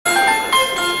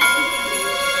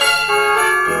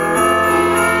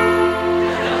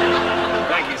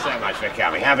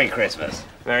Happy Christmas.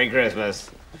 Merry Christmas.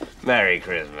 Merry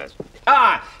Christmas.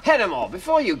 Ah, Hennimore,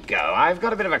 before you go, I've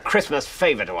got a bit of a Christmas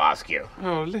favour to ask you.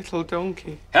 Oh, little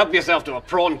donkey. Help yourself to a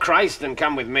prawn Christ and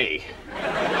come with me.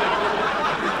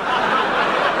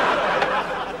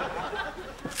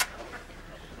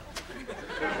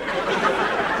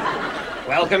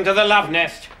 Welcome to the love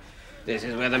nest. This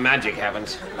is where the magic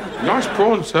happens. Nice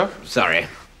prawn, sir. Sorry.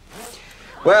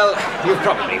 Well, you've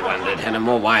probably wondered,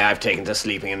 Hennimore, why I've taken to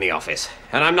sleeping in the office.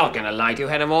 And I'm not going to lie to you,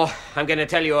 Hennimore. I'm going to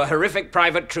tell you a horrific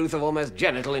private truth of almost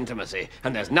genital intimacy,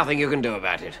 and there's nothing you can do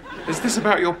about it. Is this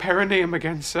about your perineum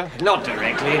again, sir? Not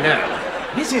directly, no.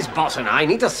 Mrs. Boss and I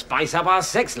need to spice up our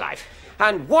sex life.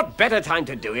 And what better time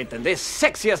to do it than this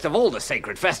sexiest of all the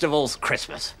sacred festivals,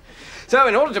 Christmas? So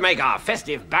in order to make our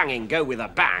festive banging go with a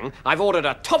bang, I've ordered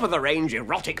a top-of-the-range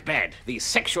erotic bed, the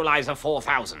Sexualizer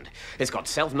 4000. It's got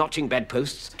self-notching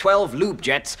bedposts, 12 lube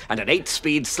jets, and an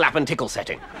 8-speed slap-and-tickle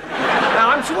setting. Now,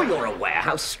 I'm sure you're aware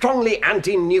how strongly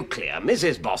anti-nuclear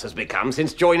Mrs. Boss has become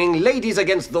since joining Ladies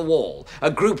Against the Wall, a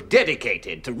group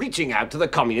dedicated to reaching out to the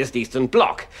communist Eastern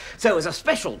Bloc. So as a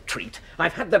special treat,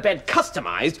 I've had the bed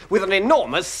customized with an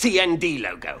enormous CND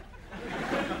logo.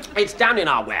 It's down in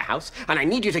our warehouse, and I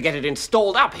need you to get it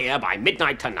installed up here by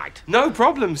midnight tonight. No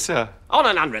problem, sir. On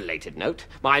an unrelated note,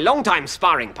 my longtime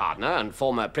sparring partner and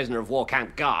former prisoner of war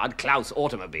camp guard, Klaus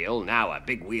Automobile, now a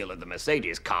big wheel of the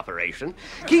Mercedes Corporation,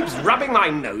 keeps rubbing my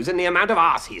nose in the amount of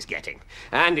arse he's getting.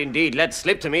 And indeed, let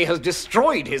slip to me, has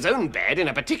destroyed his own bed in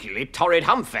a particularly torrid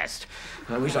humfest.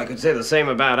 I wish I could say the same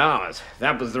about ours.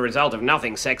 That was the result of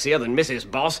nothing sexier than Mrs.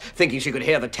 Boss thinking she could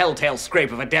hear the telltale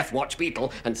scrape of a Death Watch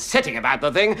beetle and setting about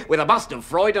the thing with a bust of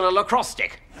Freud and a lacrosse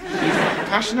stick.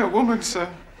 Passionate woman, sir.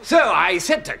 So I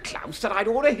said to Klaus that I'd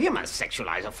order him a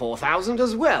Sexualizer 4000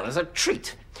 as well as a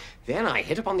treat. Then I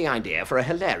hit upon the idea for a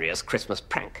hilarious Christmas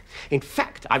prank. In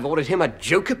fact, I've ordered him a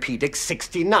Jokopedic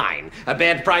 69, a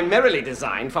bed primarily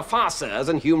designed for farceurs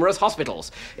and humorous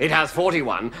hospitals. It has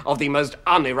 41 of the most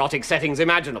unerotic settings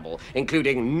imaginable,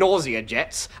 including nausea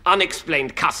jets,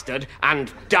 unexplained custard,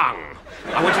 and dung.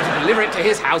 I want you to deliver it to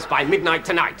his house by midnight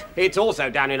tonight. It's also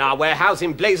down in our warehouse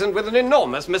emblazoned with an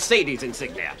enormous Mercedes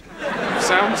insignia.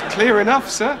 Sounds clear enough,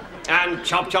 sir. And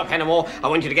chop chop, Hennimore, I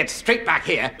want you to get straight back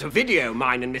here to video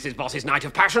mine and Mrs. Boss's night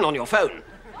of passion on your phone.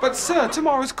 But, sir,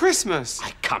 tomorrow's Christmas.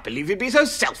 I can't believe you'd be so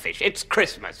selfish. It's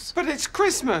Christmas. But it's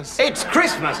Christmas. It's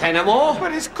Christmas, Hennimore.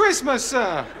 But it's Christmas,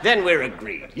 sir. Then we're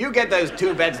agreed. You get those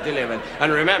 2 beds delivered.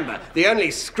 And remember, the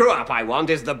only screw-up I want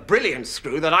is the brilliant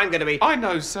screw that I'm going to be... I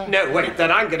know, sir. No, wait,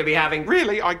 that I'm going to be having...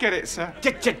 Really, I get it, sir.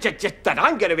 That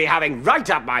I'm going to be having right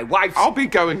up my wife's... I'll be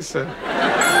going, sir.